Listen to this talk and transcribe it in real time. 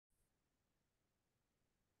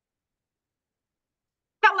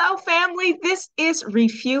Hello, family. This is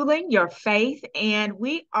Refueling Your Faith, and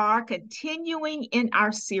we are continuing in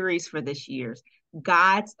our series for this year's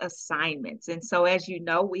God's Assignments. And so, as you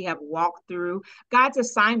know, we have walked through God's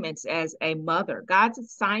assignments as a mother, God's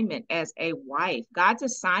assignment as a wife, God's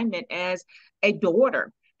assignment as a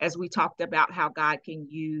daughter, as we talked about how God can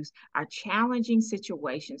use our challenging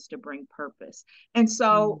situations to bring purpose. And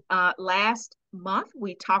so, last month,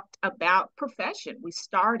 we talked about profession. We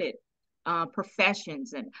started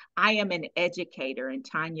professions, and I am an educator, and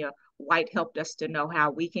Tanya White helped us to know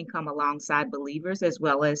how we can come alongside believers as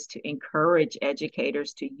well as to encourage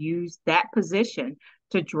educators to use that position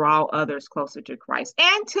to draw others closer to Christ.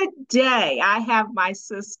 And today I have my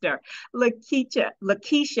sister,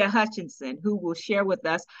 Lakesha Hutchison, who will share with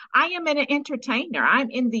us. I am an entertainer. I'm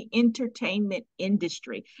in the entertainment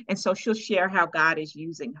industry. And so she'll share how God is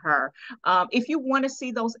using her. If you want to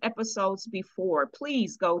see those episodes before,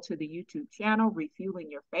 please go to the YouTube channel,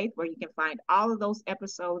 Refueling Your Faith, where you can find all of those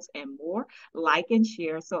episodes and more. Like and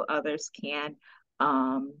share so others can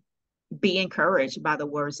be encouraged by the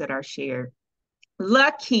words that are shared.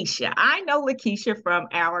 Lakesha. I know Lakesha from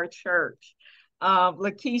our church.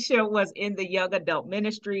 Lakesha was in the young adult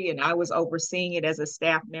ministry, and I was overseeing it as a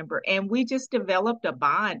staff member. And we just developed a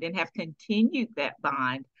bond and have continued that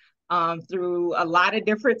bond through a lot of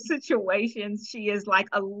different situations. She is like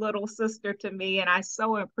a little sister to me, and I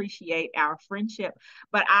so appreciate our friendship.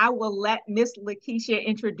 But I will let Miss Lakesha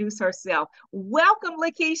introduce herself. Welcome,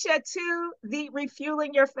 Lakesha, to the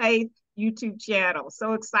Refueling Your Faith YouTube channel.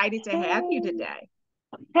 So excited to have you Hey, today.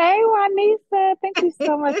 hey, Juanisa. Thank you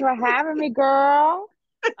so much for having me, girl.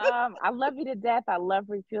 I love you to death. I love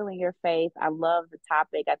refueling your faith. I love the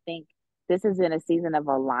topic. I think this is in a season of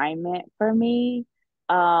alignment for me.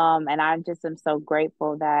 And I just am so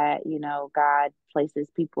grateful that, God places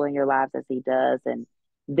people in your lives as he does. And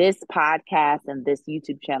this podcast and this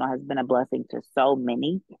YouTube channel has been a blessing to so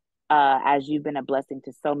many, as you've been a blessing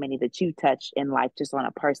to so many that you touch in life just on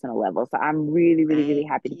a personal level. So I'm really, really, really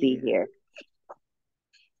Thank happy to be you. here.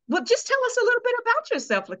 Well, just tell us a little bit about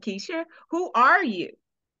yourself, Lakesha. Who are you?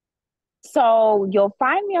 So you'll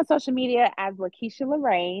find me on social media as Lakesha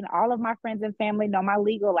Lorene. All of my friends and family know my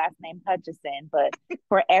legal last name, Hutchison, but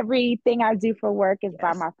for everything I do for work is by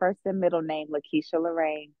Yes. my first and middle name, Lakesha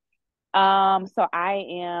Lorene. So I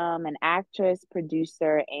am an actress,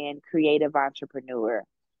 producer, and creative entrepreneur.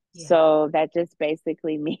 Yeah. So that just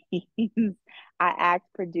basically means I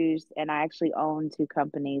act, produce, and I actually own two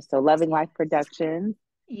companies. So Loving Life Yes. Productions,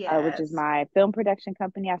 which is Yes. my film production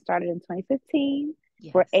company I started in 2015.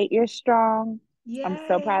 We're Yes. 8 years strong. I'm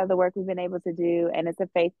so proud Yay. of the work we've been able to do, and it's a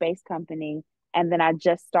faith-based company. And then I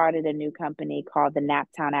just started a new company called the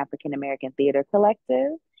Naptown African American Theater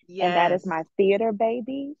Collective, and that is Yes. my theater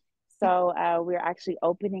baby. So we're actually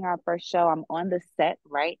opening our first show. I'm on the set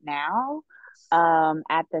right now,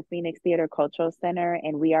 at the Phoenix Theater Cultural Center,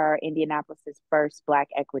 and we are Indianapolis's first Black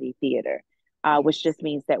equity theater, which Yes. just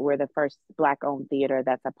means that we're the first Black-owned theater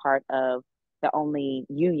that's a part of the only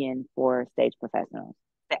union for stage professionals,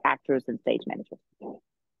 the actors and stage managers.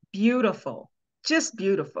 Beautiful. Just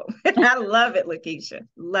beautiful. I love it, Lakeisha.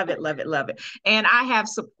 Love it, love it, love it. And I have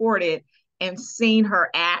supported and seen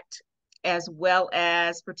her act as well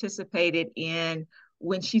as participated in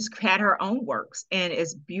when she's had her own works, and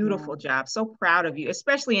it's Yeah. beautiful job. So proud of you,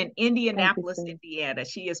 especially in Thank you, Indianapolis, sis. Indiana.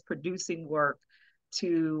 She is producing work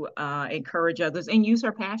to encourage others and use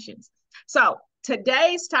her passions. So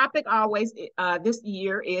today's topic always this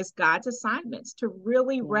year is God's assignments, to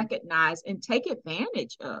really Yeah. recognize and take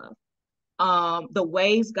advantage of the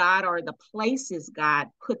ways God or the places God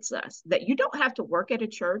puts us. That you don't have to work at a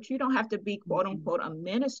church, you don't have to be quote Mhm. unquote a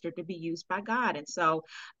minister to be used by God. And so,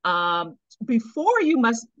 before you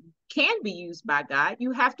must can be used by God,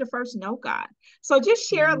 you have to first know God. So just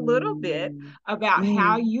share a little bit Mm. about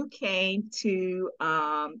how Mm. you came to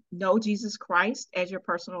know Jesus Christ as your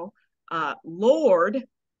personal Lord,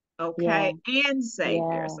 okay, Yeah. and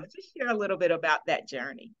Savior. Yeah. So just share a little bit about that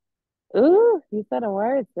journey. Ooh, you said a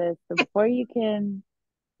word, sis. So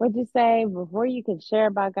what'd you say? Before you can share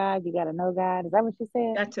about God, you got to know God. Is that what you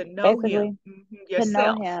said? Got to know Him, Basically, to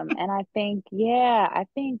know yourself. Him. And I think, yeah, I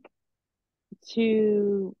think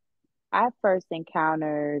to, I first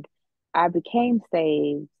encountered, I became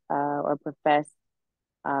saved, or professed,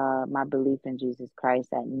 my belief in Jesus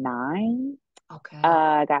Christ at 9. Okay.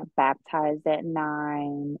 I got baptized at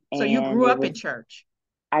 9, So you and grew it up in was, church.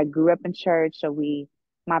 I grew up in church. So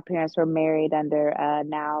my parents were married under,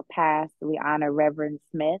 now past, we honor Reverend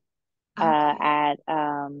Smith, Okay. at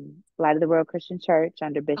Light of the World Christian Church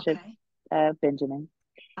under Bishop, Okay. Benjamin.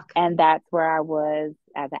 Okay. And that's where I was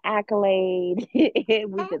as an accolade. We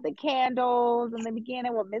Okay. did the candles in the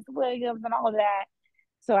beginning with Miss Williams and all of that.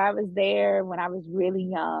 So I was there when I was really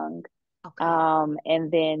young. Okay.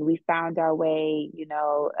 And then we found our way,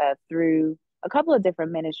 through a couple of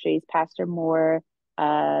different ministries. Pastor Moore,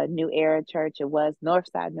 New Era Church, it was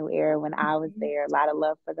Northside New Era when I was Mhm. there. A lot of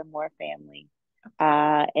love for the Moore family.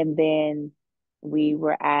 And then we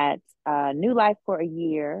were at New Life for a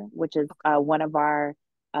year, which is one of our,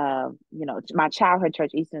 my childhood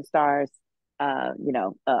church, Eastern Stars,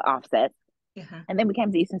 offsets. Yeah. And then we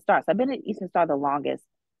came to Eastern Star. So I've been at Eastern Star the longest,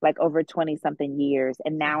 like over 20 something years.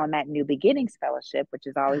 And Yeah. now I'm at New Beginnings Fellowship, which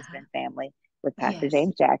has always Uh-huh. been family with Pastor Yes.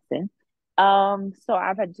 James Jackson. So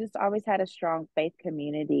I've just always had a strong faith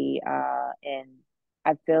community. And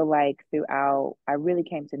I feel like throughout, I really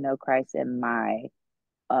came to know Christ in my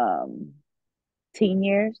um, teen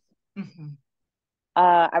years. Hmm.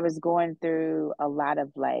 I was going through a lot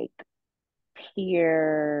of like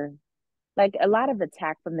peer, like a lot of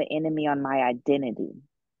attack from the enemy on my identity.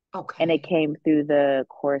 And it Okay. came through the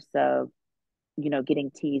course of, getting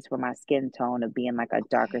teased for my skin tone of being like a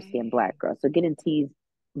darker skinned Okay. black girl. So getting teased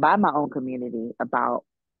by my own community about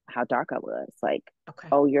how dark I was. Like, Okay.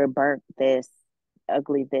 oh, you're burnt this,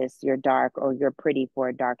 ugly this, you're dark, or you're pretty for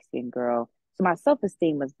a dark skinned girl. So my self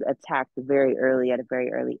esteem was attacked very early at a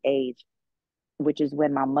very early age, which is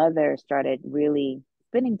when my mother started really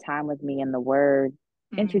spending time with me in the word,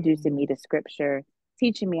 introducing me Mm. to scripture,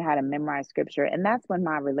 teaching me how to memorize scripture. And that's when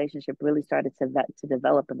my relationship really started to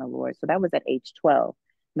develop in the Lord. So that was at age 12.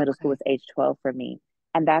 Middle school Okay. was age 12 for me.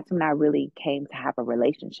 And that's when I really came to have a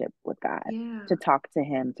relationship with God, to Yeah. talk to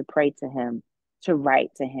Him, to pray to Him, to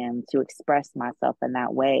write to Him, to express myself in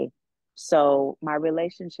that way. So my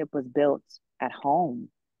relationship was built at home.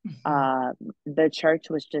 Hmm. uh, the church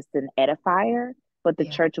was just an edifier, but the Yeah.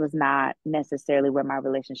 church was not necessarily where my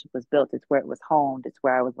relationship was built. It's where it was honed. It's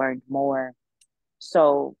where I was learned more.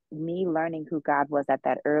 So me learning who God was at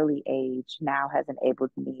that early age now has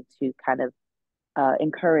enabled me to kind of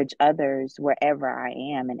encourage others wherever I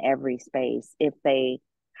am in every space. If they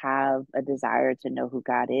have a desire to know who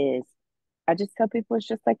God is, I just tell people it's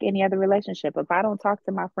just like any other relationship. If I don't talk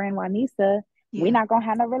to my friend Juanisa, we're Yeah. not gonna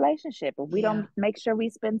have no relationship. If we Yeah. don't make sure we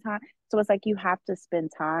spend time, so it's like you have to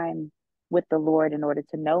spend time with the Lord in order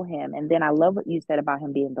to know Him. And then I love what you said about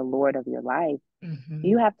Him being the Lord of your life. Hmm.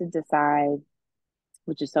 You have to decide,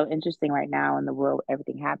 which is so interesting right now in the world,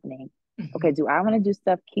 everything happening. Okay, Hmm. do I want to do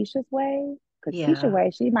stuff Keisha's way? Because Keisha Yeah.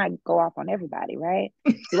 way, she might go off on everybody, right?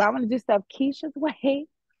 Do I want to do stuff Keisha's way?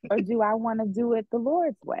 Or do I want to do it the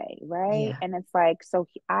Lord's way, right? Yeah. And it's like, so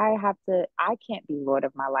I can't be Lord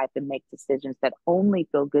of my life and make decisions that only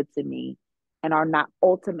feel good to me and are not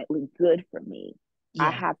ultimately good for me. I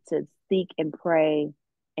Yeah. have to seek and pray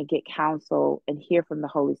and get counsel and hear from the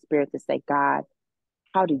Holy Spirit to say, God,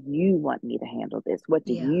 how do you want me to handle this? What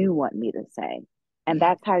do Yeah. you want me to say? And Yeah.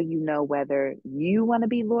 that's how you know whether you want to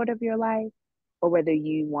be Lord of your life or whether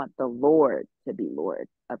you want the Lord to be Lord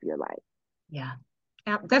of your life. Yeah.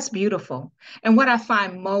 That's beautiful. And what I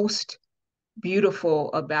find most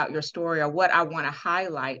beautiful about your story, or what I want to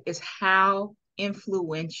highlight, is how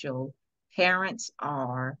influential parents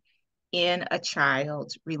are in a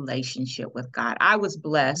child's relationship with God. I was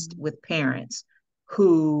blessed Mm-hmm. with parents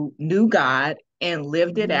who knew God and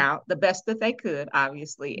lived it Mm-hmm. out the best that they could,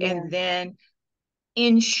 obviously, Yeah. and then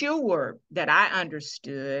ensured that I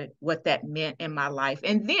understood what that meant in my life,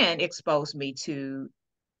 and then exposed me to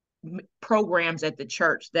programs at the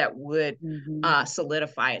church that would Mm-hmm.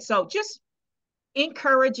 solidify it. So just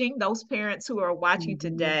encouraging those parents who are watching Mm-hmm.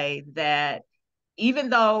 today that even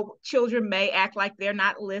though children may act like they're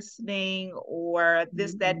not listening or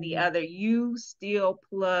this, that, and the Mm-hmm. other, you still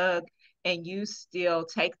plug and you still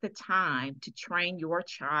take the time to train your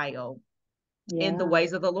child in the Yeah.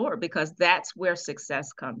 ways of the Lord, because that's where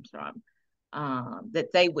success comes from.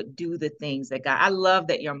 That they would do the things that God. I love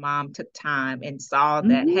that your mom took time and saw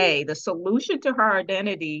that, Mm-hmm. hey, the solution to her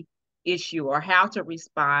identity issue or how to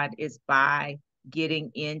respond is by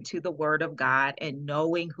getting into the Word of God and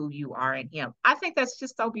knowing who you are in Him. I think that's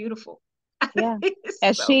just so beautiful. Yeah. It's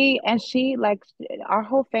And so she beautiful. like our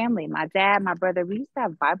whole family, my dad, my brother, we used to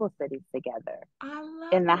have Bible studies together I love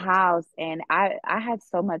in the it. house, and I had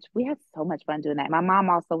so much we had so much fun doing that. My mom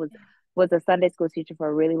also was a Sunday school teacher for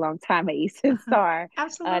a really long time at Eastern Uh-huh. Star. Now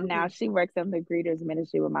Absolutely. she works in the greeters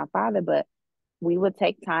ministry with my father, but we would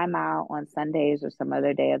take time out on Sundays or some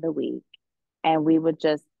other day of the week, and we would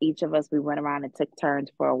just each of us we went around and took turns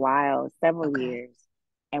for a while, several Okay. years,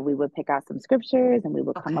 and we would pick out some scriptures and we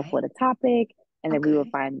would come up Okay. with a topic, and then we would Okay.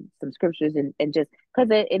 find some scriptures and just because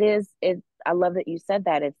it is it I love that you said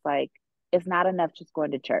that. It's like it's not enough just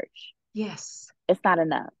going to church. Yes. It's not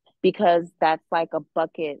enough because that's like a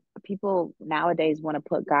bucket. People nowadays want to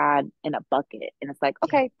put God in a bucket, and it's like, Yeah.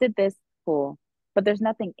 okay, did this, cool, but there's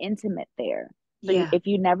nothing intimate there. So Yeah. if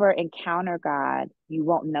you never encounter God, you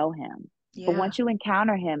won't know Him. But Yeah. once you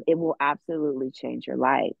encounter Him, it will absolutely change your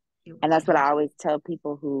life. It will And that's what I change. always tell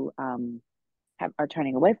people who are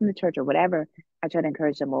turning away from the church or whatever. I try to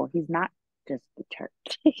encourage them. Well, He's not just the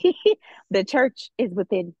church. The church is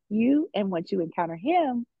within you, and once you encounter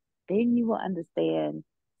Him, then you will understand.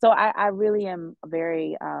 So I really am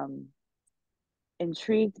very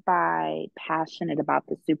intrigued by, passionate about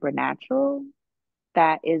the supernatural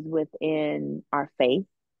that is within our faith,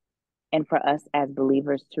 and for us as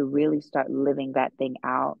believers to really start living that thing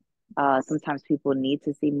out. Yes. Sometimes people need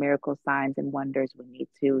to see miracle signs and wonders. We need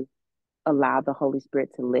to allow the Holy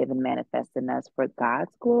Spirit to live and manifest in us for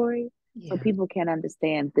God's glory, so Yeah. people can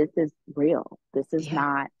understand this is real. This is Yeah.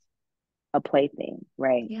 not a plaything,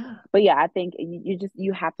 right? Yeah. But yeah, I think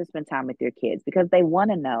you have to spend time with your kids because they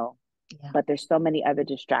want to know, Yeah. but there's so many other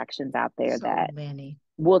distractions out there So that many.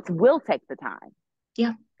 will take the time.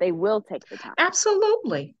 Yeah. They will take the time.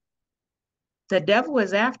 Absolutely. The devil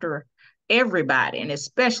is after everybody, and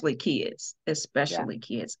especially kids, Yeah. especially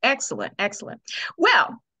kids. Excellent. Excellent.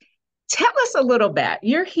 Well, tell us a little bit.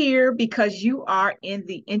 You're here because you are in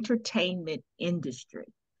the entertainment industry.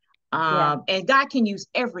 Yeah. And God can use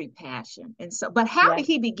every passion. And so, but how Yeah. did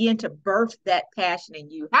He begin to birth that passion in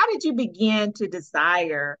you? How did you begin to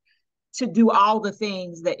desire to do all the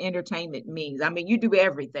things that entertainment means? I mean, you do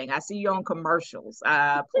everything. I see you on commercials,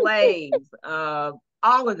 plays,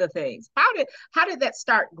 all of the things. How did that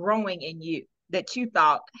start growing in you that you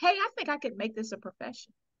thought, hey, I think I could make this a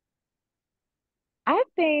profession? I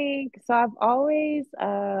think so. I've always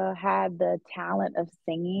had the talent of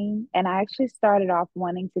singing, and I actually started off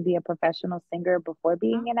wanting to be a professional singer before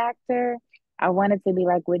being Oh, an actor. I wanted to be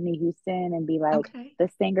like Whitney Houston and be like okay. the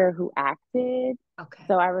singer who acted. Okay.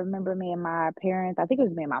 So I remember me and my parents, I think it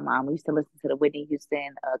was me and my mom, we used to listen to the Whitney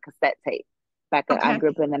Houston cassette tape back I Okay.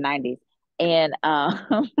 grew up in the 90s. And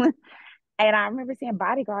And I remember seeing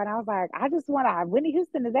Bodyguard, and I was like, I just want to, Whitney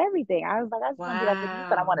Houston is everything. I was like, I just want to be like Whitney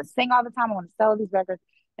Houston. I want Wow. to sing all the time. I want to sell these records.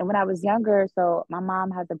 And when I was younger, so my mom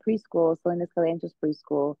has a preschool, Selena's Angels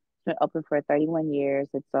Preschool. It's been open for 31 years.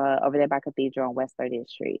 It's over there by Cathedral on West 30th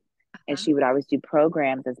Street. And Uh-huh. she would always do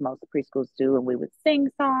programs, as most preschools do, and we would sing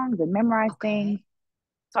songs and memorize things. Okay.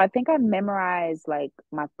 So I think I memorized like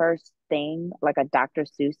my first thing, like a Dr.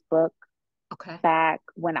 Seuss book, Okay. back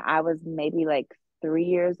when I was maybe like 3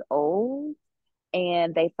 years old,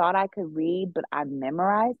 and they thought I could read, but I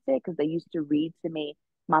memorized it because they used to read to me.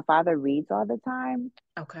 My father reads all the time,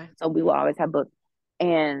 Okay. so we will always have books,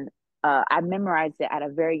 and I memorized it at a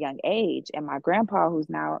very young age. And my grandpa, who's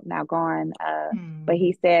now gone, but Hmm.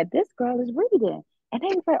 he said this girl is reading, and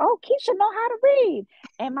they was like, "Oh, Keisha know how to read."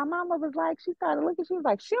 And my mama was like, she started looking, she was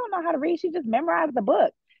like, "She don't know how to read. She just memorized the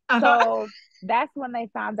book." Uh-huh. So that's when they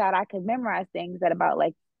found out I could memorize things at about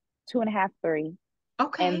like 2.5, 3.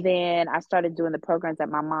 And Okay. then I started doing the programs at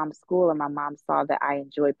my mom's school, and my mom saw that I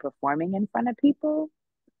enjoyed performing in front of people.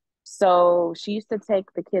 So she used to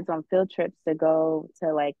take the kids on field trips to go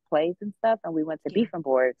to like plays and stuff. And we went to Yeah. Beef and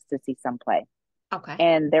Boards to see some play. Okay.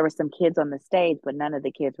 And there were some kids on the stage, but none of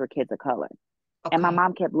the kids were kids of color. And my Okay.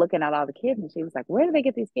 mom kept looking at all the kids, and she was like, "Where do they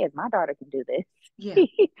get these kids? My daughter can do Yeah. this."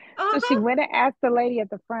 So she Uh-huh. went and asked the lady at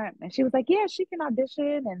the front, and she was like, "Yeah, she can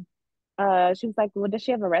audition." And she was like, "Well, does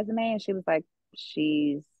she have a resume?" And she was like,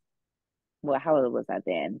 "She's well, how old was I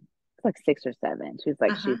then? It's like 6 or 7." Uh-huh.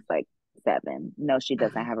 She's like 7. No, she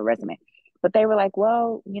doesn't Uh-huh. have a resume. But they were like,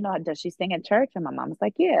 well, does she sing at church? And my mom was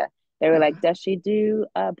like, yeah. They were like, Uh-huh. does she do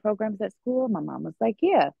programs at school? My mom was like,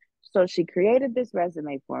 yeah. So she created this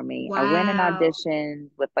resume for me. I went and Wow. auditioned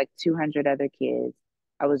with like 200 other kids.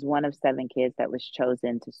 I was one of 7 kids that was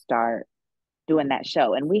chosen to start doing that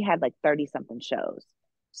show. And we had like 30 something shows.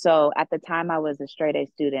 So at the time I was a straight A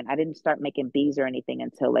student, I didn't start making B's or anything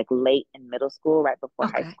until like late in middle school, right before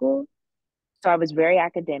high Okay. school. So I was very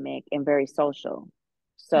academic and very social. Uh-huh.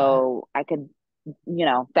 So I could,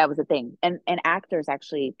 that was the thing. And actors,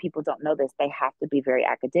 actually, people don't know this, they have to be very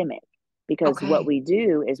academic, because what Okay. we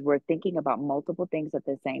do is we're thinking about multiple things at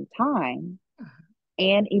the same time Uh-huh.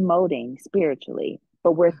 and emoting spiritually,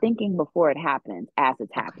 but we're Uh-huh. thinking before it happens as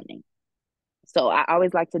it's Okay. happening. So I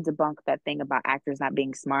always like to debunk that thing about actors not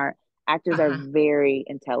being smart. Actors are Uh-huh. very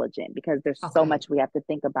intelligent because there's so Okay. much we have to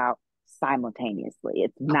think about simultaneously.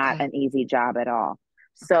 It's not Okay. an easy job at all.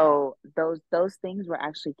 Okay. So those things were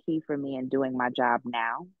actually key for me in doing my job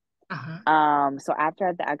now. Uh-huh. So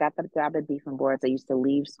after I got the job at Beef and Boards, I used to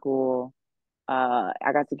leave school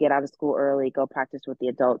I got to get out of school early, go practice with the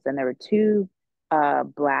adults, and there were two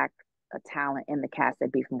black talent in the cast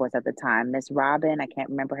at Beef and Boys at the time. Miss Robin, I can't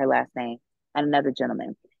remember her last name, and another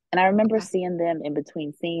gentleman. And I remember Okay. seeing them in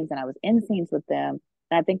between scenes, and I was in scenes with them.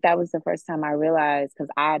 And I think that was the first time I realized, because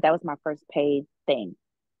I that was my first paid thing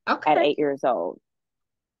at Okay. 8 years old,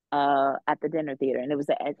 at the dinner theater, and it was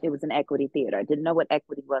an equity theater. I didn't know what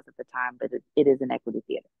equity was at the time, but it is an equity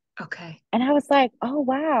theater. Okay. And I was like, oh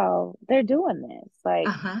wow, they're doing this. Like,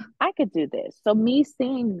 Uh-huh. I could do this. So me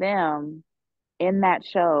seeing them in that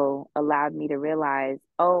show allowed me to realize,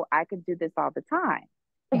 oh, I could do this all the time.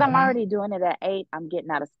 Because I'm Mm-hmm. already doing it at 8. I'm getting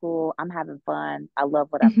out of school. I'm having fun. I love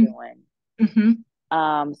what I'm Mm-hmm. doing. Mm-hmm.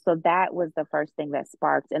 So that was the first thing that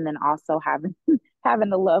sparked. And then also having having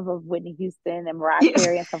the love of Whitney Houston and Mariah Yes.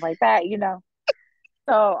 Carey and stuff like that, you know.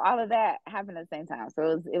 So all of that happened at the same time.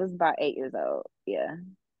 So it was about 8 years old. Yeah.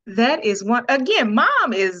 That is one again,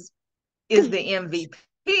 mom is the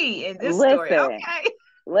MVP in this story. Listen, Okay.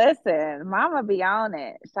 listen, Mama be on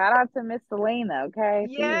it. Shout out to Miss Selena, okay?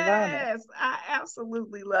 She was on it. Yes, I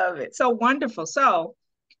absolutely love it. So wonderful. So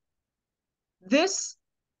this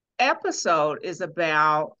episode is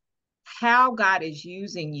about how God is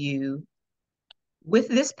using you with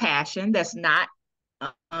this passion that's not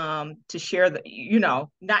to share the,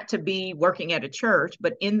 not to be working at a church,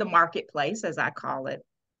 but in the marketplace, as I call it.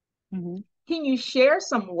 Hmm. Can you share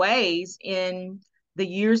some ways in the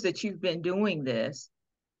years that you've been doing this,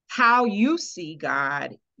 how you see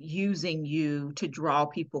God using you to draw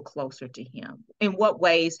people closer to Him? In what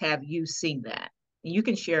ways have you seen that? And you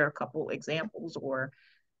can share a couple examples or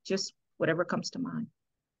just whatever comes to mind.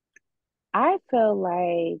 I feel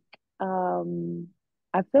like um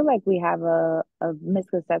I feel like we have a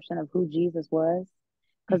misconception of who Jesus was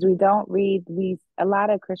because we Mhm. don't read we a lot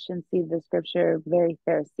of Christians see the scripture very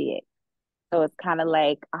Pharisaic. So it's kind of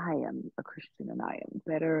like I am a Christian and I am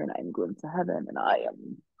better and I'm going to heaven and I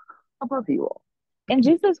am above you all. And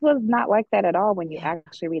Jesus was not like that at all when you Yeah,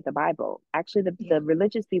 actually read the Bible. Actually, yeah, the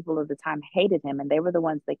religious people of the time hated him and they were the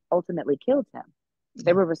ones that ultimately killed him.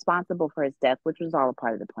 They yeah, were responsible for his death, which was all a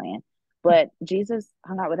part of the plan. But Jesus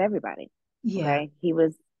hung out with everybody. yeah, Okay. He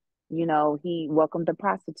welcomed the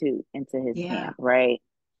prostitute into his yeah, camp, right?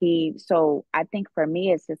 So I think for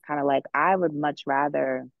me, it's just kind of like I would much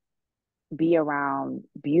rather be around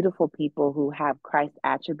beautiful people who have Christ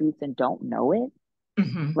attributes and don't know it,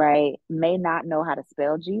 hmm, right? May not know how to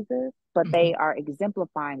spell Jesus, but hmm, they are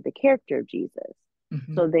exemplifying the character of Jesus.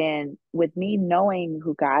 hmm, So then, with me knowing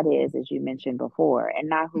who God is, as you mentioned before, and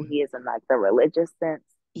not who hmm, he is in like the religious sense,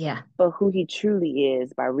 yeah, but who he truly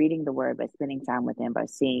is by reading the word, by spending time with him, by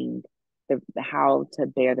seeing how to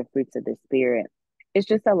bear the fruits of the spirit. It's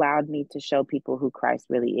just allowed me to show people who Christ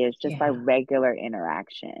really is just by yeah, regular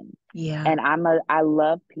interaction. yeah, And I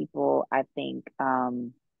love people. I think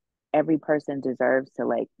every person deserves to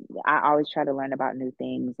like I always try to learn about new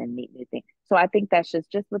things and meet new things. So I think that's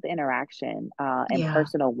just with interaction and yeah,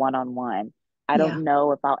 personal one-on-one. I yeah, don't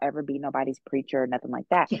know if I'll ever be nobody's preacher or nothing like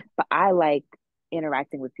that, yeah, but I like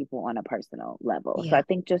interacting with people on a personal level. So I yeah,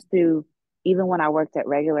 think just through even when I worked at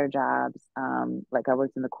regular jobs, like I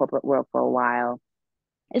worked in the corporate world for a while,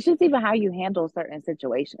 it's just even how you handle certain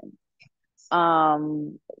situations.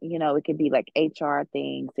 It could be like HR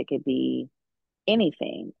things, it could be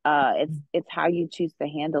anything. It's how you choose to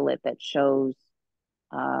handle it that shows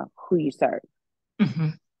who you serve.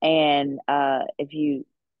 hmm, And if you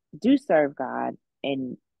do serve God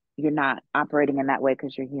and you're not operating in that way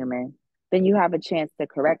because you're human, then you have a chance to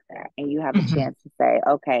correct that, and you have a hmm, chance to say,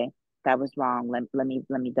 okay, that was wrong. Let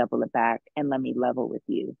me double it back and let me level with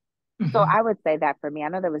you. So hmm, I would say that for me, I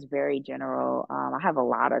know that was very general. I have a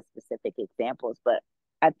lot of specific examples, but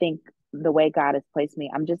I think the way God has placed me,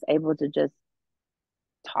 I'm just able to just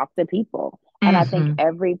talk to people. And I think hmm,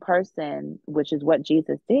 every person, which is what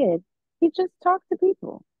Jesus did, he just talked to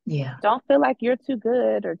people. yeah, Don't feel like you're too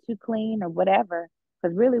good or too clean or whatever.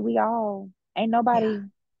 Because really, we all ain't yeah. nobody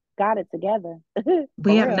got it together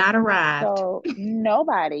We for have real. not arrived. So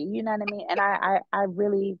nobody, you know what I mean? And I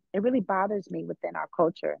really, it really bothers me within our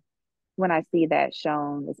culture when I see that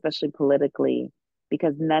shown, especially politically,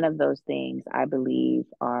 because none of those things I believe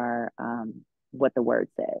are what the word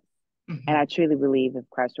says. And Hmm. I truly believe if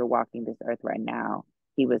Christ were walking this earth right now,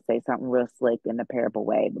 he would say something real slick in a parable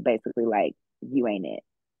way, but basically like, you ain't it,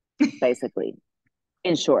 basically,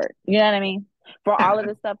 in short. You know what I mean? For all of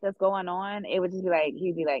the stuff that's going on, it would just be like,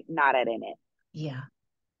 he'd be like, nah, that ain't it. Yeah,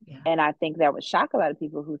 yeah, And I think that would shock a lot of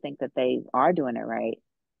people who think that they are doing it right,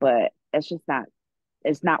 but it's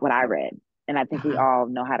not what I read. And I think we uh-huh, all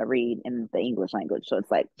know how to read in the English language. So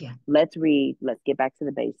it's like, yeah, let's read, let's get back to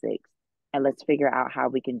the basics. and let's figure out how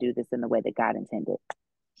we can do this in the way that God intended.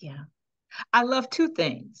 Yeah. I love two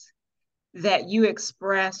things that you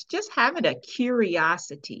express, just having a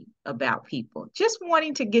curiosity about people, just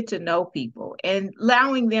wanting to get to know people and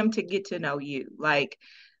allowing them to get to know you. Like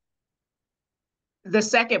the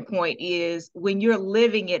second point is when you're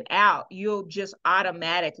living it out, you'll just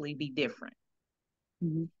automatically be different.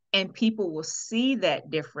 Mm-hmm. And people will see that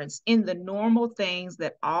difference in the normal things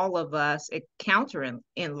that all of us encounter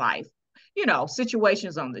in life. You know,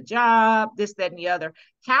 situations on the job, this, that, and the other.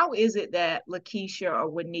 How is it that Lakesha or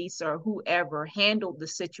Wanisa or whoever handled the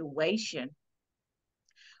situation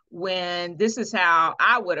when this is how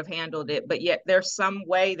I would have handled it, but yet there's some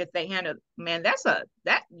way that they handled, man,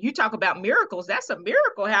 that you talk about miracles, that's a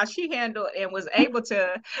miracle how she handled and was able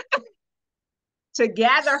to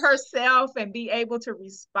gather herself and be able to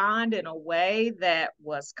respond in a way that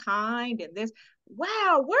was kind and this,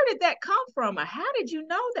 wow, where did that come from? Or how did you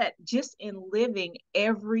know that? Just in living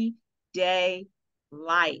everyday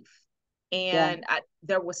life. Yeah. And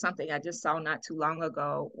there was something I just saw not too long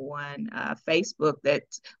ago on Facebook that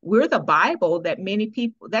we're the Bible that many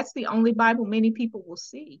people, that's the only Bible many people will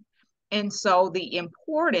see. And so the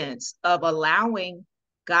importance of allowing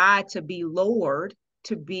God to be Lord,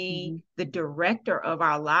 to be Mm-hmm. the director of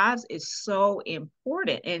our lives is so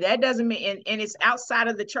important. And that doesn't mean, and it's outside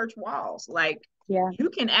of the church walls. Like Yeah. you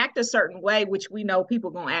can act a certain way, which we know people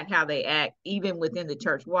gonna act how they act, even within the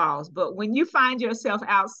church walls. But when you find yourself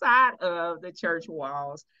outside of the church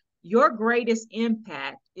walls, your greatest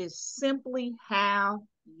impact is simply how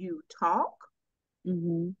you talk,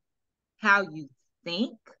 Mm-hmm. how you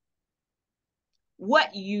think,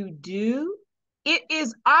 what you do. It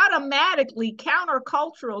is automatically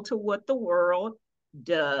countercultural to what the world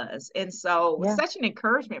does. And so, Yeah. such an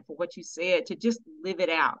encouragement for what you said to just live it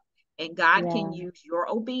out. And God can Yeah. use your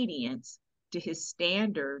obedience to his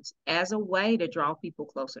standards as a way to draw people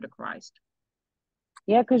closer to Christ.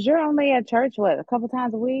 Yeah, because you're only at church, what, a couple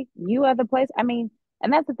times a week? You other place? I mean,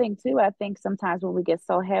 and that's the thing too. I think sometimes when we get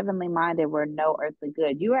so heavenly minded, we're no earthly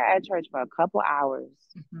good. You are at church for a couple hours.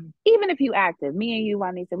 Mm-hmm. Even if you active, me and you,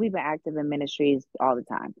 Juanita, we've been active in ministries all the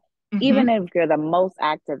time. Even Mm-hmm. if you're the most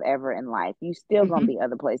active ever in life, you still gonna Mm-hmm. be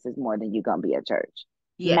other places more than you gonna be at church.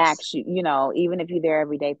 Yes. Max, you know, even if you're there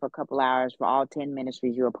every day for a couple hours for all 10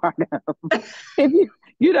 ministries you're a part of, if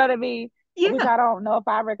you know what I mean? Which Yeah. I don't know if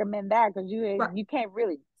I recommend that because Right. you can't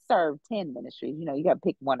really serve 10 ministries. You know, you got to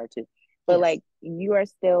pick one or two. But Yes. like you are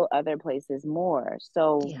still other places more.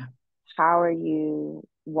 So Yeah. how are you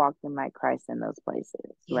walking like Christ in those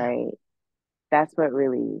places, Yeah. right? That's what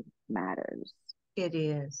really matters. It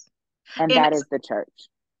is. And And that is the church.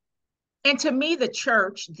 and to me, the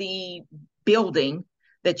church, the building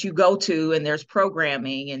that you go to, and there's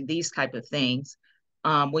programming and these type of things.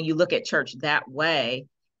 When you look at church that way,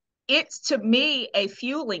 it's to me a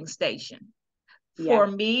fueling station Yeah. for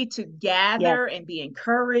me to Yes. gather and be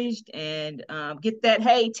encouraged and get that,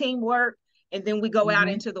 hey, teamwork. And then we go out Mm-hmm.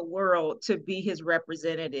 into the world to be his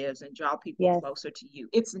representatives and draw people Yes. closer to you.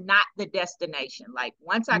 It's not the destination. Like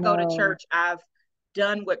once I go to No. church, I've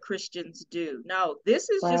done what Christians do. No, this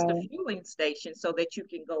is just a Right. fueling station so that you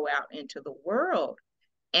can go out into the world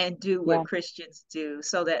and do what Yeah. Christians do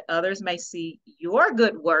so that others may see your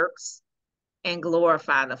good works and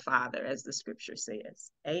glorify the Father, as the scripture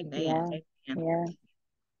says. Amen. Yeah. Amen. Yeah.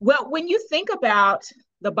 Well, when you think about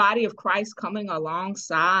the body of Christ coming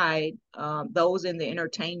alongside those in the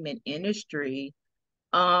entertainment industry,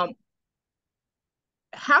 um,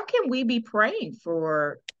 how can we be praying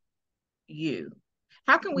for you?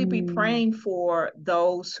 How can we be Mm. praying for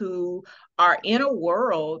those who are in a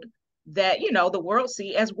world that, you know, the world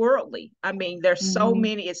see as worldly? I mean, there's so Mm-hmm.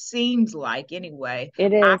 many, it seems like anyway,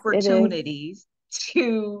 It is. It is. opportunities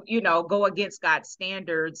to, you know, go against God's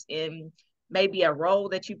standards in maybe a role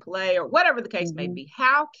that you play or whatever the case may Mm-hmm. be.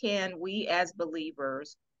 How can we as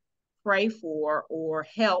believers pray for or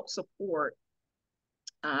help support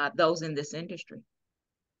those in this industry?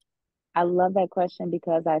 I love that question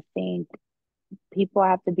because I think people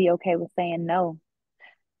have to be okay with saying no.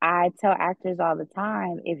 I tell actors all the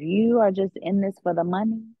time, if you are just in this for the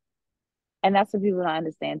money, and that's what people don't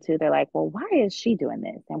understand too. They're like, well, why is she doing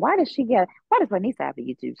this? And why does Vanessa have a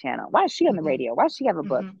YouTube channel? Why is she on the Mm-hmm, radio? Why does she have a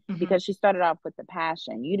book? mm-hmm, mm-hmm, Because she started off with the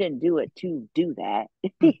passion. You didn't do it to do that.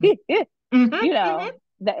 mm-hmm, mm-hmm, You mm-hmm.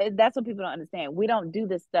 know, that's what people don't understand. We don't do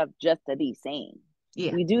this stuff just to be seen.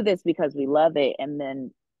 Yeah, We do this because we love it and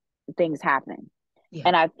then things happen. yeah.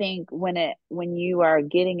 And I think when you are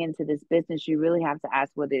getting into this business, you really have to ask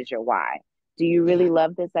what is your why. Do you Yeah. really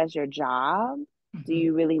love this as your job? Do Mm-hmm.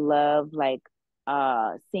 you really love like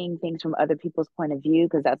seeing things from other people's point of view,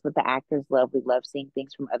 because that's what the actors love. We love seeing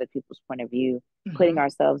things from other people's point of view, putting Mm-hmm.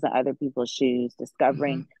 ourselves in other people's shoes, Mm-hmm.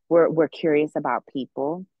 discovering. We're curious about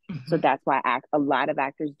people. So Mm-hmm. that's why a lot of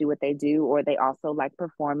actors do what they do, or they also like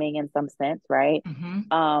performing in some sense, right?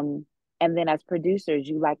 Mm-hmm. Um, and then as producers,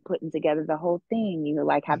 you like putting together the whole thing. You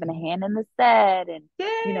like having a Mm-hmm. hand in the set, and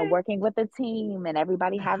Yeah. working with a team, and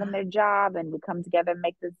everybody having Uh-huh. their job, and we come together and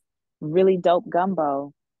make this really dope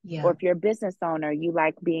gumbo. Or Yeah. if you're a business owner, you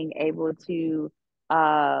like being able to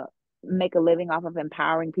uh make a living off of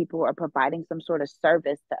empowering people or providing some sort of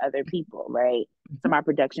service to other people, right? So Mm-hmm. my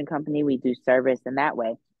production company, we do service in that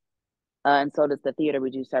way. And so does the theater.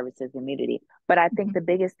 We do service to the community. But I think Mm-hmm. the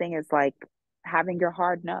biggest thing is like having your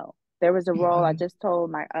hard no. There was a role I Mm-hmm. just told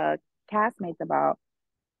my castmates about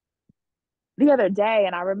the other day,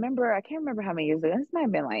 and I remember, I can't remember how many years ago. This might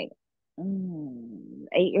have been like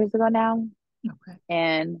 8 years ago now. Okay.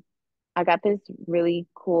 And I got this really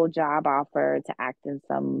cool job offer to act in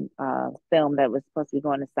some film that was supposed to be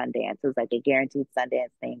going to Sundance. It was like a guaranteed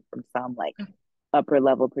Sundance thing from some like Okay. upper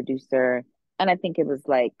level producer. And I think it was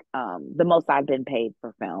like the most I've been paid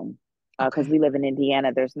for film. Because Okay. we live in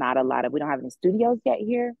Indiana, there's not a lot of, we don't have any studios yet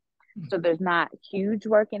here. So Mm-hmm. there's not huge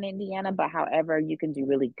work in Indiana, but however, you can do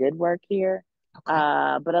really good work here.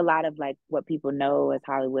 Okay. But a lot of like what people know as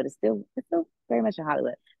Hollywood is still, it's still very much in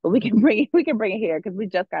Hollywood. But we can bring it here because we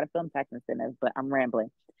just got a film tax incentive. But I'm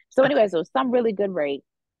rambling. So Okay. anyway, so some really good rate,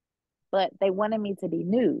 but they wanted me to be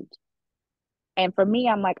nude. And for me,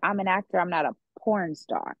 I'm like, I'm an actor. I'm not a porn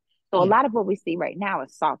star. So a Yeah. lot of what we see right now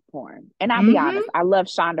is soft porn. And I'll be honest, Mm-hmm. I love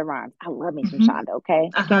Shonda Rhimes. I love me some Mm-hmm. Shonda. Okay,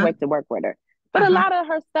 can't Uh-huh. wait to work with her. But a Uh-huh. lot of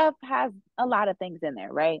her stuff has a lot of things in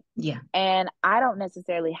there, right? Yeah. And I don't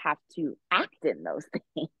necessarily have to act in those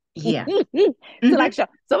things Yeah. to Mm-hmm. like show.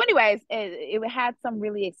 So, anyways, it had some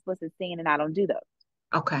really explicit scene, and I don't do those.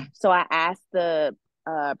 Okay. So I asked the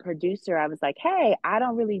producer, I was like, hey, I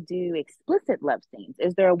don't really do explicit love scenes.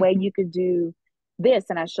 Is there a way Mm-hmm. you could do this?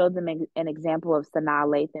 And I showed them an example of Sanaa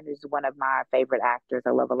Lathan, who's one of my favorite actors.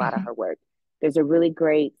 I love a lot of Mm-hmm. her work. There's a really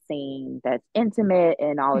great scene that's intimate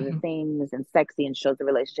and all of the Mm-hmm. things and sexy and shows the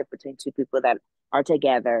relationship between two people that are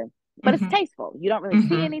together. But it's Mm-hmm. tasteful. You don't really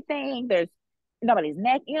see Mm-hmm. anything. There's nobody's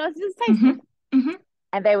neck. It's just Mm-hmm. tasteful. Mm-hmm.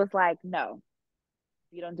 And they was like, no,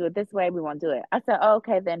 if you don't do it this way, we won't do it. I said, oh,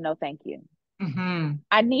 okay, then no, thank you. Mm-hmm.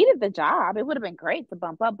 I needed the job. It would have been great to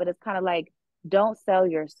bump up, but it's kind of like, don't sell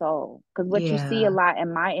your soul. Because what you see a Yeah. lot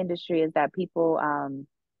in my industry is that people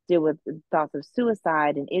deal with thoughts of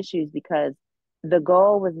suicide and issues because the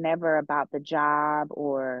goal was never about the job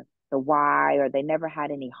or the why, or they never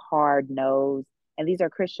had any hard no's. And these are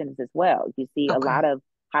Christians as well. You see a Okay. lot of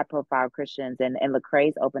high profile Christians, and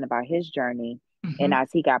Lecrae's open about his journey. And Mm-hmm. as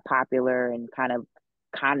he got popular and kind of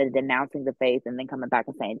denouncing the faith and then coming back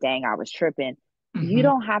and saying, dang, I was tripping. You Mm-hmm.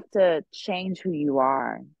 don't have to change who you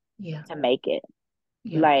are Yeah. to make it.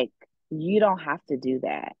 Yeah. Like, you don't have to do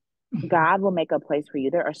that. Mm-hmm. God will make a place for you.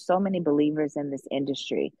 There are so many believers in this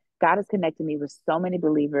industry. God has connected me with so many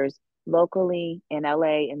believers locally in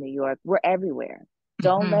LA, in New York. We're everywhere.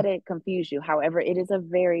 Don't Mm-hmm. let it confuse you. However, it is a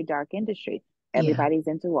very dark industry. Yeah. Everybody's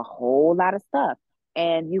into a whole lot of stuff.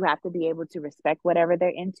 And you have to be able to respect whatever they're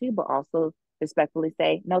into, but also respectfully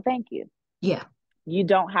say, no, thank you. Yeah. You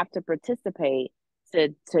don't have to participate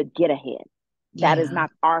to get ahead. That is Yeah.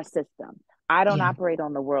 not our system. I don't Yeah. operate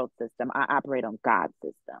on the world system. I operate on God's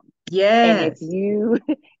system. And if Yes. you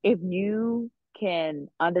if you can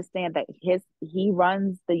understand that he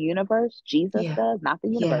runs the universe, Jesus Yeah. does, not the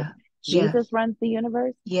universe. Yeah. Jesus Yes. runs the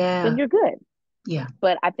universe, then Yeah. you're good. Yeah.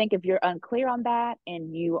 But I think if you're unclear on that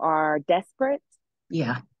and you are desperate,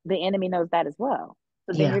 Yeah. the enemy knows that as well.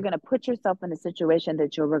 So then Yeah. you're going to put yourself in a situation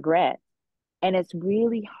that you'll regret. And it's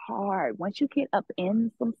really hard. Once you get up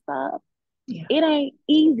in some stuff, Yeah. it ain't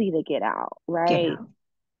easy to get out, Get right? out.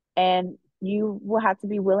 And you will have to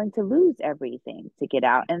be willing to lose everything to get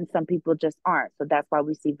out. And some people just aren't. So that's why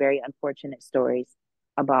we see very unfortunate stories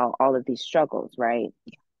about all of these struggles, right?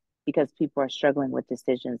 Because people are struggling with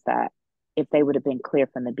decisions that if they would have been clear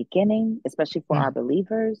from the beginning, especially for our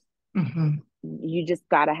believers, Mm-hmm. you just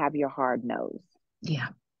got to have your hard nose. Yeah.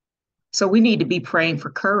 So we need to be praying for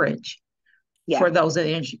courage Yeah. for those in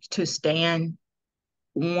the industry to stand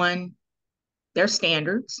on their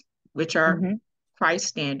standards, which are Mm-hmm. Christ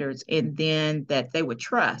standards, and then that they would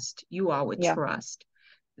trust, you all would Yeah. trust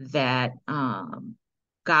that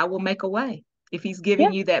God will make a way. If he's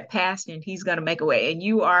giving Yeah. you that passion, he's going to make a way. And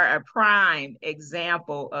you are a prime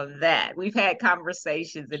example of that. We've had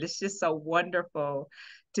conversations, and it's just so wonderful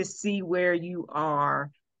to see where you are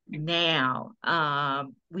now.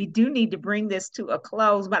 We do need to bring this to a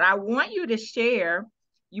close, but I want you to share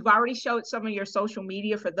you've already showed some of your social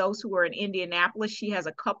media for those who are in Indianapolis. She has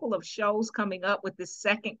a couple of shows coming up with this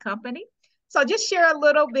second company. So just share a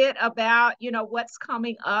little bit about, what's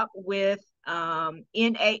coming up with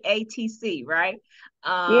NAATC, right?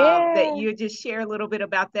 That Yeah, you just share a little bit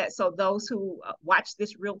about that so those who watch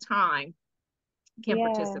this real time can yeah.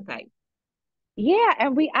 participate. Yeah,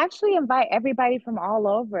 and we actually invite everybody from all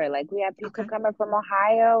over. Like we have people Okay. coming from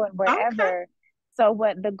Ohio and Okay. wherever. So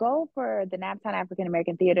what the goal for the Naptown African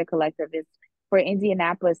American Theater Collective is for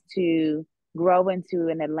Indianapolis to grow into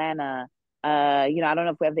an Atlanta. I don't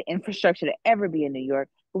know if we have the infrastructure to ever be in New York,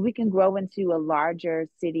 but we can grow into a larger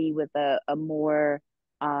city with a more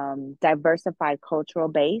diversified cultural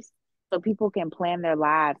base. So people can plan their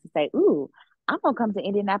lives to say, ooh, I'm gonna come to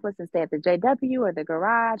Indianapolis and stay at the JW or the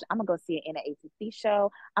Garage. I'm gonna go see an NAACC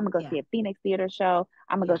show. I'm gonna go Yeah. see a Phoenix Theater show.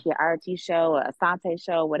 I'm gonna go Yeah. see an RT show, a Asante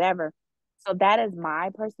show, whatever. So that is my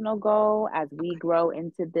personal goal as we Okay. grow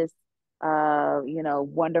into this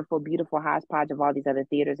wonderful, beautiful hodgepodge of all these other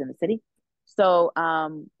theaters in the city. So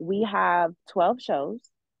we have 12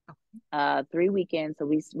 shows, Okay. 3 weekends. So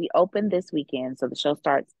we open this weekend. So the show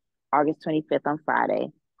starts August 25th on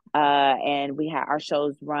Friday. And we have our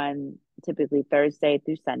shows run typically Thursday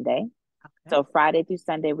through Sunday. Okay. So Friday through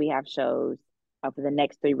Sunday, we have shows for the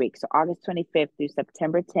next 3 weeks. So August 25th through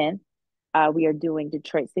September 10th, we are doing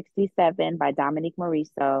Detroit 67 by Dominique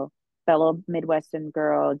Morisseau, fellow Midwestern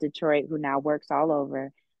girl, Detroit, who now works all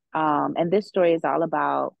over. And this story is all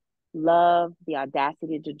about love, the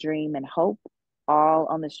audacity to dream, and hope, all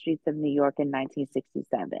on the streets of New York in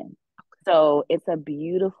 1967. So it's a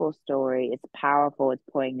beautiful story. It's powerful. It's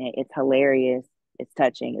poignant. It's hilarious. It's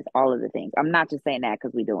touching. It's all of the things. I'm not just saying that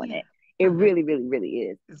because we're doing Yeah. it. It Uh-huh. really, really, really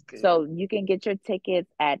is. It's good. So you can get your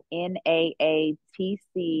tickets at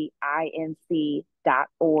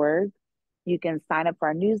naatcinc.org. You can sign up for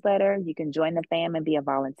our newsletter. You can join the fam and be a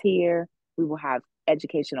volunteer. We will have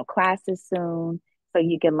educational classes soon. So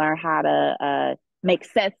you can learn how to make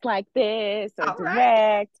sets like this or All right.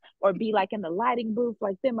 direct or be like in the lighting booth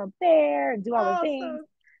like them up there and do all the things. Awesome.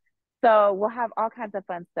 So we'll have all kinds of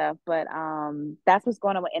fun stuff, but that's what's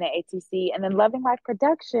going on with NAATC. And then Loving Life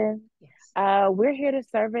Productions, Yes. we're here to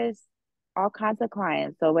service all kinds of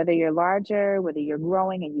clients. So whether you're larger, whether you're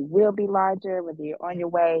growing and you will be larger, whether you're on Yeah. your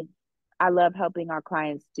way, I love helping our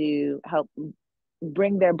clients to help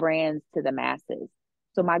bring their brands to the masses.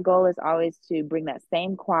 So my goal is always to bring that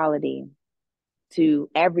same quality to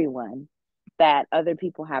everyone that other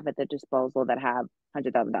people have at their disposal that have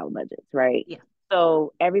 $100,000 budgets, right? Yeah.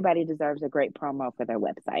 So everybody deserves a great promo for their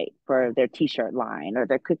website, for Yeah. their t-shirt line or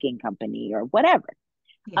their cooking company or whatever.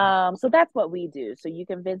 Yeah. So that's what we do. So you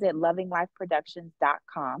can visit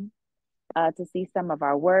lovinglifeproductions.com to see some of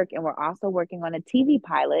our work. And we're also working on a TV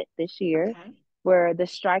pilot this year Okay. where the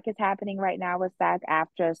strike is happening right now with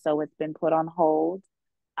SAG-AFTRA. So it's been put on hold,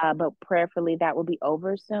 but prayerfully that will be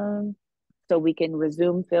over soon. So we can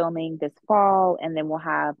resume filming this fall and then we'll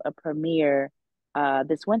have a premiere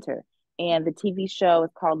this winter. And the TV show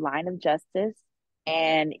is called Line of Justice.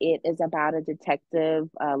 And it is about a detective,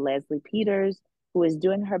 Leslie Peters, who is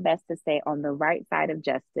doing her best to stay on the right side of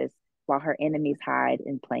justice while her enemies hide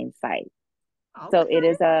in plain sight. So it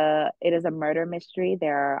Okay. is a murder mystery.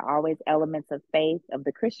 There are always elements of faith, of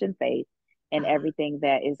the Christian faith, in Uh-huh. everything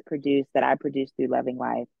that is produced, that I produce through Loving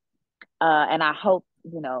Life. And I hope,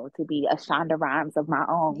 to be a Shonda Rhimes of my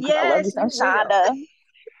own, because I love me Yes, some you will. Shonda.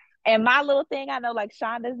 And my little thing, I know like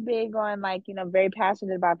Shonda's big on like, very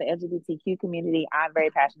passionate about the LGBTQ community. I'm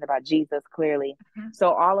very passionate about Jesus, clearly. Uh-huh.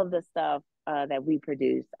 So all of the stuff that we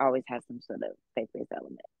produce always has some sort of faith-based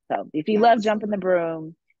element. So if you love jumping the Excellent.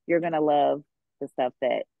 broom, you're gonna love the stuff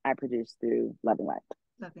that I produce through Loving Life.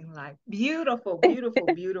 Nothing like beautiful, beautiful,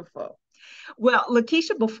 beautiful. Well,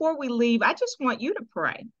 Lakeisha, before we leave, I just want you to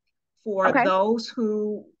pray for Okay. those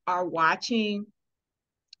who are watching,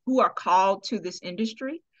 who are called to this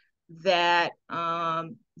industry, that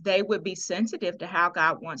they would be sensitive to how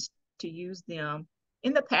God wants to use them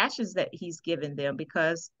in the passions that He's given them.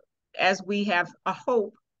 Because as we have a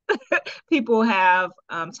hope, people have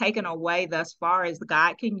taken away thus far, as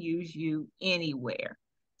God can use you anywhere.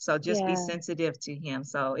 So just be Yeah. sensitive to Him.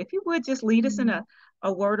 So if you would just lead us in Mhm.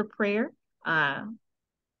 a word of prayer. Uh,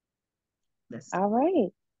 let's see. All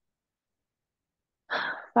right.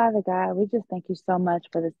 Father God, we just thank you so much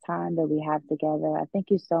for this time that we have together. I thank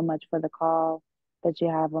you so much for the call that you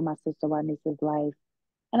have on my sister Juanice's life.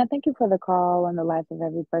 And I thank you for the call and the life of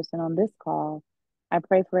every person on this call. I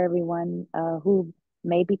pray for everyone who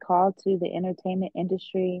may be called to the entertainment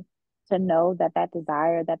industry to know that that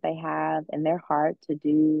desire that they have in their heart to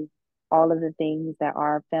do all of the things that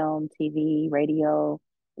are film, TV, radio,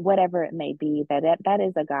 whatever it may be, that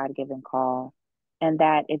is a God-given call. And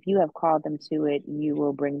that if you have called them to it, you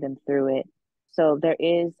will bring them through it. So there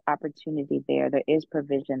is opportunity there. There is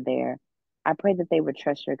provision there. I pray that they would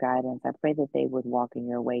trust your guidance. I pray that they would walk in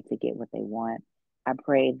your way to get what they want. I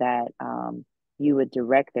pray that you would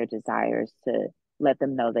direct their desires to let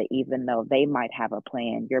them know that even though they might have a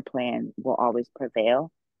plan, your plan will always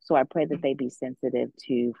prevail. So I pray that they be sensitive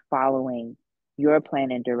to following your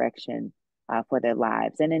plan and direction for their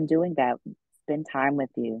lives. And in doing that, spend time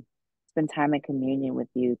with you, spend time in communion with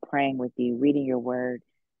you, praying with you, reading your word,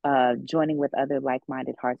 joining with other like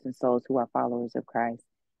minded hearts and souls who are followers of Christ.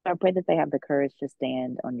 So I pray that they have the courage to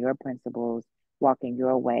stand on your principles, walk in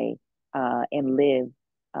your way, and live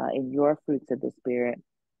in your fruits of the Spirit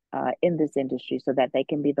in this industry so that they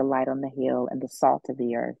can be the light on the hill and the salt of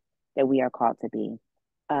the earth that we are called to be.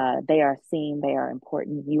 They are seen, they are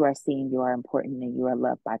important. You are seen, you are important, and you are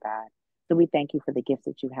loved by God. So we thank you for the gifts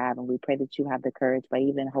that you have, and we pray that you have the courage, but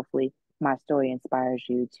even hopefully my story inspires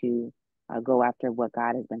you to go after what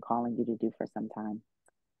God has been calling you to do for some time.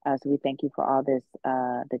 So we thank you for all this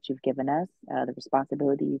that you've given us, the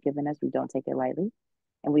responsibility you've given us. We don't take it lightly.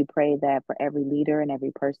 And we pray that for every leader and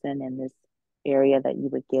every person in this area that you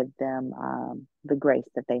would give them the grace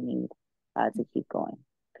that they need to keep going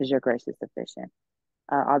because your grace is sufficient.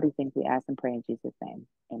 All these things we ask and pray in Jesus' name.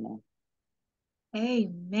 Amen.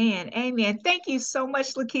 Amen. Amen. Thank you so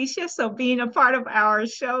much, Lakeisha. So being a part of our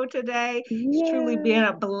show today, it's truly been Yeah.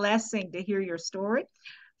 a blessing to hear your story.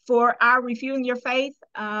 For our Refueling Your Faith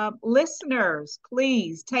listeners,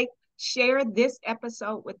 please share this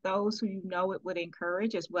episode with those who you know it would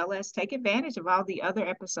encourage, as well as take advantage of all the other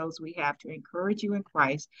episodes we have to encourage you in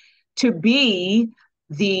Christ to be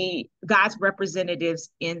the God's representatives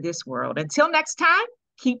in this world. Until next time,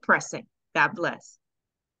 keep pressing. God bless.